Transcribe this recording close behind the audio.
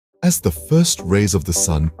As the first rays of the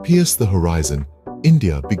sun pierce the horizon,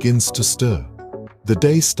 India begins to stir. The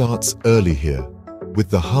day starts early here,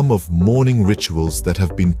 with the hum of morning rituals that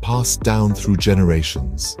have been passed down through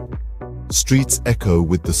generations. Streets echo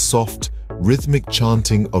with the soft, rhythmic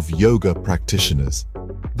chanting of yoga practitioners,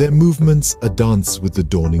 their movements a dance with the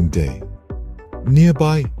dawning day.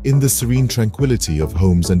 Nearby, in the serene tranquility of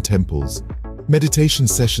homes and temples, meditation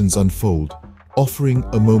sessions unfold, offering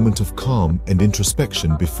a moment of calm and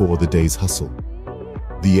introspection before the day's hustle.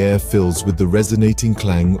 The air fills with the resonating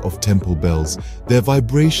clang of temple bells, their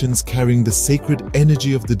vibrations carrying the sacred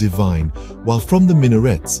energy of the divine, while from the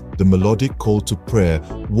minarets, the melodic call to prayer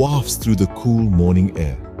wafts through the cool morning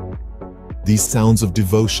air. These sounds of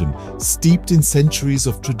devotion, steeped in centuries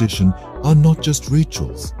of tradition, are not just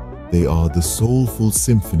rituals. They are the soulful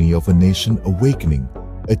symphony of a nation awakening,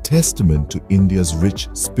 a testament to India's rich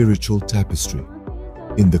spiritual tapestry.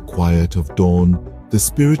 In the quiet of dawn, the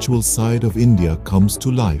spiritual side of India comes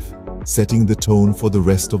to life, setting the tone for the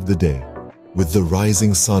rest of the day. With the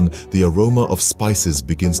rising sun, the aroma of spices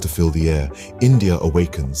begins to fill the air. India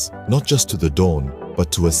awakens, not just to the dawn,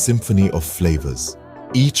 but to a symphony of flavors.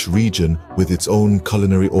 Each region, with its own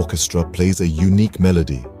culinary orchestra, plays a unique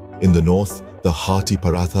melody. In the north, the hearty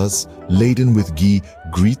parathas, laden with ghee,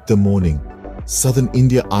 greet the morning. Southern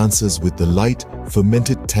India answers with the light,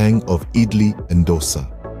 fermented tang of idli and dosa.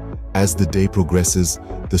 As the day progresses,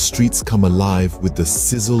 the streets come alive with the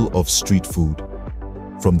sizzle of street food.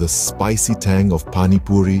 From the spicy tang of pani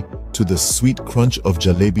puri to the sweet crunch of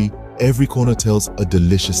jalebi, every corner tells a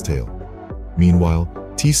delicious tale.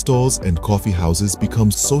 Meanwhile, tea stalls and coffee houses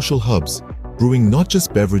become social hubs, brewing not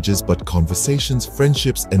just beverages but conversations,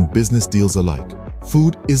 friendships, and business deals alike.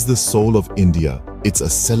 Food is the soul of India. It's a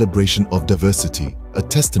celebration of diversity, a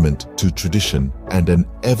testament to tradition, and an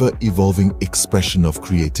ever-evolving expression of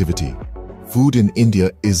creativity. Food in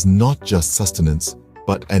India is not just sustenance,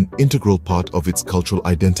 but an integral part of its cultural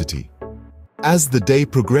identity. As the day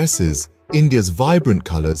progresses, India's vibrant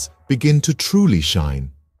colors begin to truly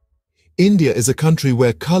shine. India is a country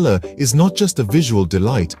where color is not just a visual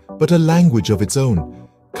delight, but a language of its own.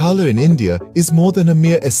 Color in India is more than a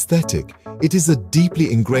mere aesthetic. It is a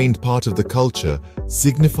deeply ingrained part of the culture,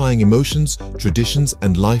 signifying emotions, traditions,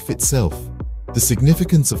 and life itself. The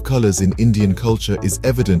significance of colors in Indian culture is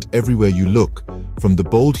evident everywhere you look, from the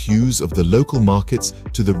bold hues of the local markets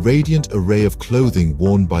to the radiant array of clothing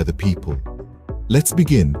worn by the people. Let's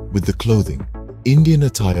begin with the clothing. Indian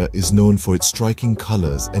attire is known for its striking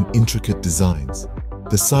colors and intricate designs.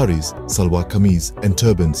 The saris, salwar kameez, and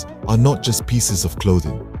turbans are not just pieces of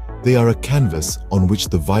clothing. They are a canvas on which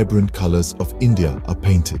the vibrant colors of India are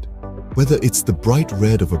painted. Whether it's the bright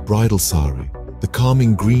red of a bridal sari, the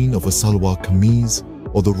calming green of a salwar kameez,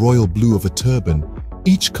 or the royal blue of a turban,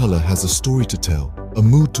 each color has a story to tell, a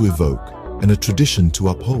mood to evoke, and a tradition to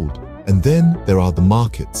uphold. And then there are the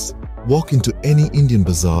markets. Walk into any Indian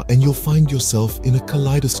bazaar and you'll find yourself in a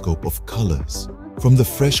kaleidoscope of colors. From the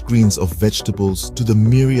fresh greens of vegetables to the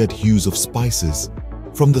myriad hues of spices,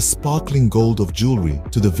 from the sparkling gold of jewelry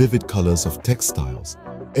to the vivid colors of textiles,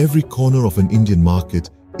 every corner of an Indian market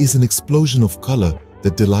is an explosion of color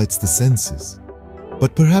that delights the senses.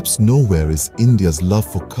 But perhaps nowhere is India's love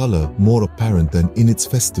for color more apparent than in its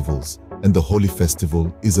festivals, and the Holi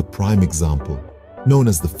festival is a prime example. Known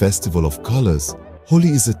as the Festival of Colors, Holi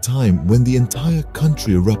is a time when the entire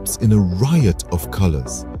country erupts in a riot of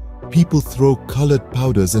colors. People throw colored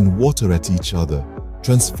powders and water at each other,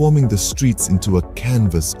 transforming the streets into a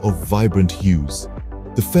canvas of vibrant hues.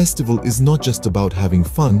 The festival is not just about having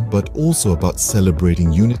fun, but also about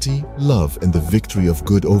celebrating unity, love, and the victory of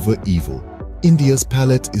good over evil. India's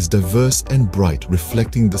palette is diverse and bright,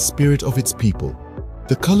 reflecting the spirit of its people.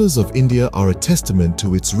 The colors of India are a testament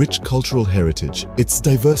to its rich cultural heritage, its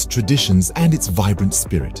diverse traditions, and its vibrant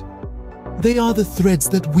spirit. They are the threads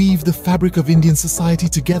that weave the fabric of Indian society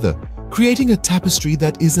together, creating a tapestry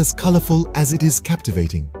that is as colorful as it is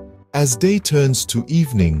captivating. As day turns to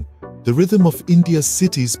evening, the rhythm of India's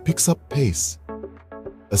cities picks up pace.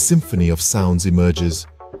 A symphony of sounds emerges,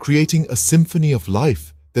 creating a symphony of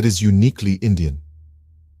life that is uniquely Indian.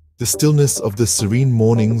 The stillness of the serene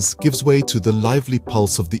mornings gives way to the lively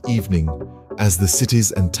pulse of the evening as the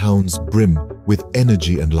cities and towns brim with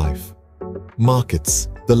energy and life. Markets,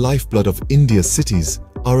 the lifeblood of India's cities,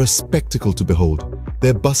 are a spectacle to behold.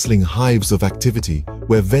 They're bustling hives of activity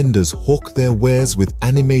where vendors hawk their wares with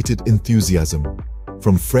animated enthusiasm.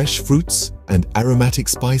 From fresh fruits and aromatic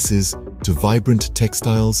spices to vibrant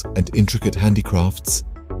textiles and intricate handicrafts,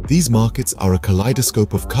 these markets are a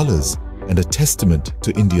kaleidoscope of colors and a testament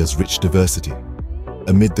to India's rich diversity.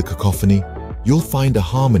 Amid the cacophony, you'll find a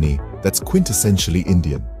harmony that's quintessentially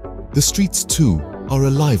Indian. The streets too are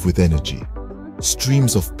alive with energy.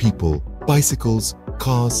 Streams of people, bicycles,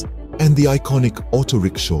 cars, and the iconic auto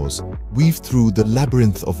rickshaws weave through the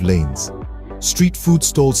labyrinth of lanes. Street food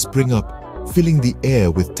stalls spring up, filling the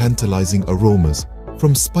air with tantalizing aromas.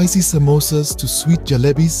 From spicy samosas to sweet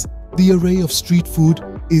jalebis, the array of street food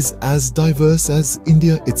is as diverse as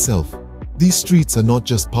India itself. These streets are not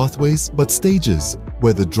just pathways, but stages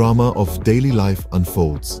where the drama of daily life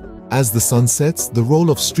unfolds. As the sun sets, the role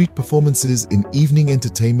of street performances in evening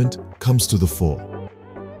entertainment comes to the fore.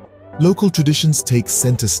 Local traditions take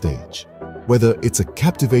center stage, whether it's a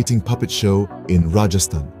captivating puppet show in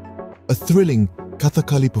Rajasthan, a thrilling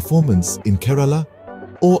Kathakali performance in Kerala,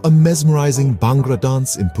 or a mesmerizing Bhangra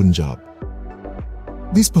dance in Punjab.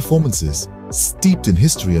 These performances, steeped in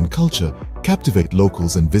history and culture, captivate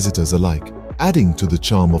locals and visitors alike, adding to the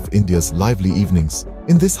charm of India's lively evenings.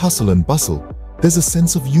 In this hustle and bustle, there's a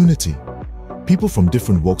sense of unity. People from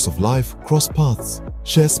different walks of life cross paths,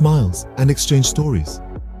 share smiles, and exchange stories.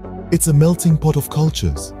 It's a melting pot of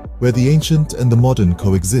cultures, where the ancient and the modern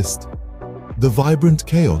coexist. The vibrant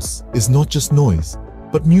chaos is not just noise,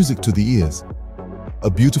 but music to the ears. A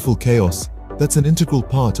beautiful chaos that's an integral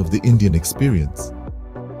part of the Indian experience.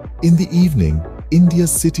 In the evening,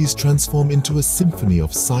 India's cities transform into a symphony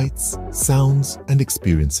of sights, sounds, and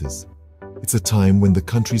experiences. It's a time when the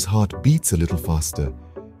country's heart beats a little faster,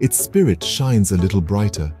 its spirit shines a little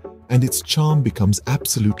brighter, and its charm becomes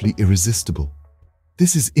absolutely irresistible.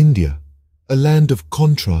 This is India, a land of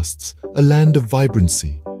contrasts, a land of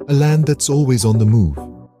vibrancy, a land that's always on the move.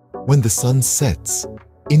 When the sun sets,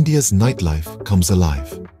 India's nightlife comes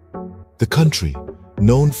alive. The country,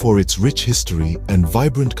 known for its rich history and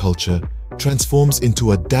vibrant culture, transforms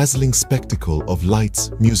into a dazzling spectacle of lights,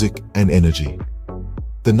 music, and energy.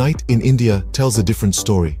 The night in India tells a different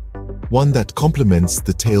story, one that complements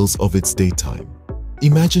the tales of its daytime.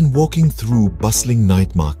 Imagine walking through bustling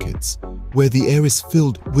night markets, where the air is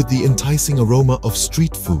filled with the enticing aroma of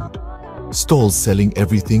street food. Stalls selling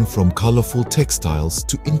everything from colorful textiles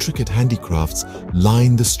to intricate handicrafts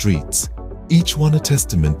line the streets, each one a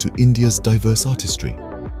testament to India's diverse artistry.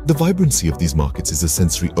 The vibrancy of these markets is a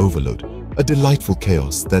sensory overload, a delightful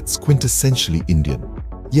chaos that's quintessentially Indian.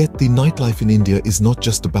 Yet the nightlife in India is not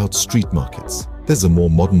just about street markets. There's a more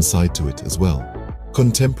modern side to it as well.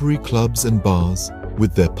 Contemporary clubs and bars,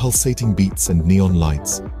 with their pulsating beats and neon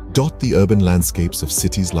lights, dot the urban landscapes of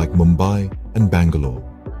cities like Mumbai and Bangalore.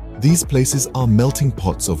 These places are melting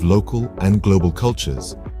pots of local and global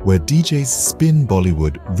cultures, where DJs spin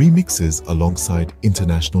Bollywood remixes alongside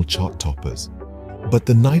international chart toppers. But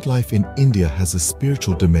the nightlife in India has a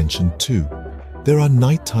spiritual dimension too. There are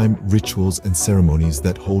nighttime rituals and ceremonies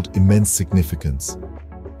that hold immense significance.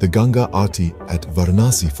 The Ganga Aarti at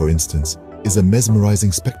Varanasi, for instance, is a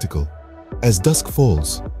mesmerizing spectacle. As dusk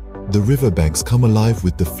falls, the riverbanks come alive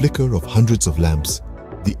with the flicker of hundreds of lamps,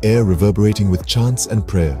 the air reverberating with chants and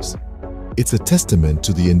prayers. It's a testament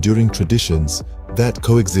to the enduring traditions that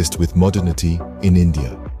coexist with modernity in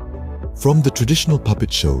India. From the traditional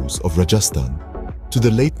puppet shows of Rajasthan to the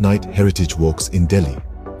late-night heritage walks in Delhi,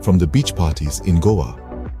 from the beach parties in Goa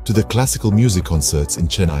to the classical music concerts in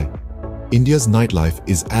Chennai, India's nightlife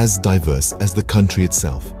is as diverse as the country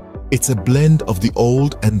itself. It's a blend of the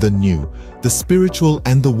old and the new, the spiritual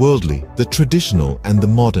and the worldly, the traditional and the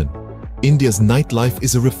modern. India's nightlife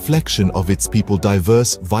is a reflection of its people,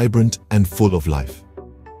 diverse, vibrant, and full of life.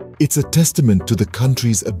 It's a testament to the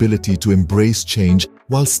country's ability to embrace change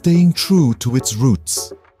while staying true to its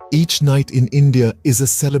roots. Each night in India is a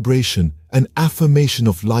celebration, an affirmation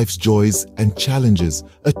of life's joys and challenges,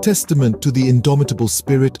 a testament to the indomitable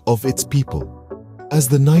spirit of its people. As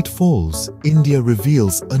the night falls, India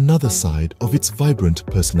reveals another side of its vibrant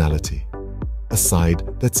personality. A side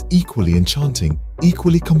that's equally enchanting,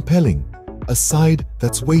 equally compelling, a side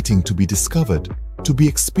that's waiting to be discovered, to be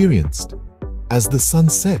experienced. As the sun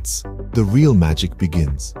sets, the real magic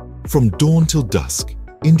begins. From dawn till dusk,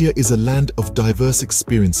 India is a land of diverse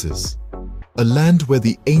experiences. A land where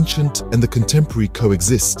the ancient and the contemporary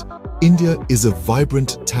coexist. India is a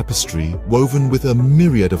vibrant tapestry woven with a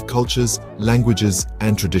myriad of cultures, languages,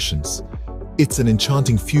 and traditions. It's an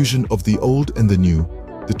enchanting fusion of the old and the new,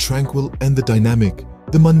 the tranquil and the dynamic,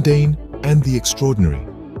 the mundane and the extraordinary.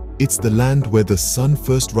 It's the land where the sun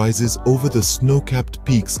first rises over the snow-capped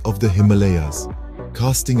peaks of the Himalayas,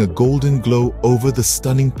 casting a golden glow over the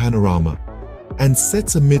stunning panorama, and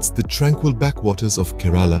sets amidst the tranquil backwaters of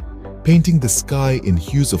Kerala, painting the sky in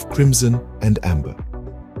hues of crimson and amber.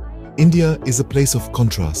 India is a place of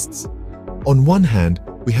contrasts. On one hand,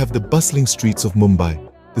 we have the bustling streets of Mumbai,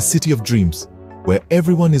 the city of dreams, where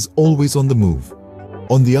everyone is always on the move.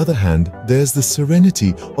 On the other hand, there's the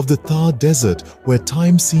serenity of the Thar Desert, where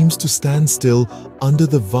time seems to stand still under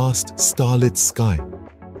the vast starlit sky.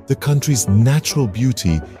 The country's natural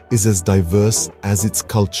beauty is as diverse as its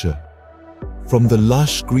culture. From the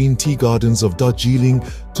lush green tea gardens of Darjeeling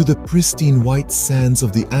to the pristine white sands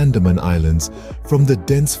of the Andaman Islands, from the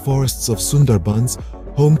dense forests of Sundarbans,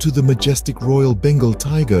 home to the majestic Royal Bengal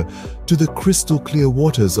tiger, to the crystal-clear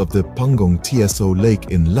waters of the Pangong TSO Lake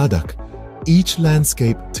in Ladakh, each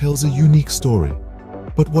landscape tells a unique story.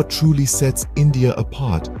 But what truly sets India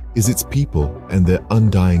apart is its people and their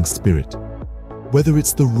undying spirit. Whether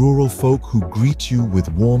it's the rural folk who greet you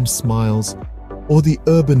with warm smiles, or the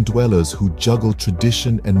urban dwellers who juggle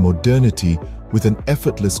tradition and modernity with an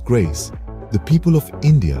effortless grace, the people of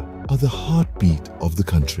India are the heartbeat of the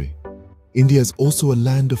country. India is also a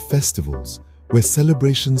land of festivals, where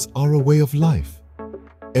celebrations are a way of life.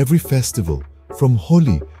 Every festival, from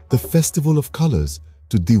Holi, the festival of colors,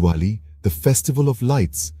 to Diwali, the festival of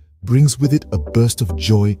lights, brings with it a burst of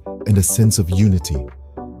joy and a sense of unity.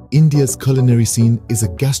 India's culinary scene is a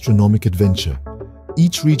gastronomic adventure.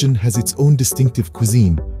 Each region has its own distinctive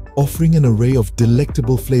cuisine, offering an array of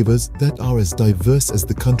delectable flavors that are as diverse as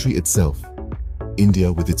the country itself.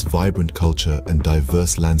 India, with its vibrant culture and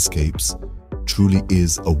diverse landscapes, truly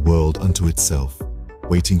is a world unto itself,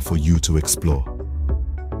 waiting for you to explore.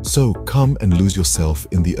 So come and lose yourself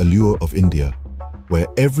in the allure of India, where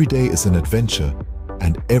every day is an adventure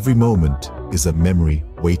and every moment is a memory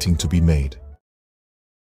waiting to be made.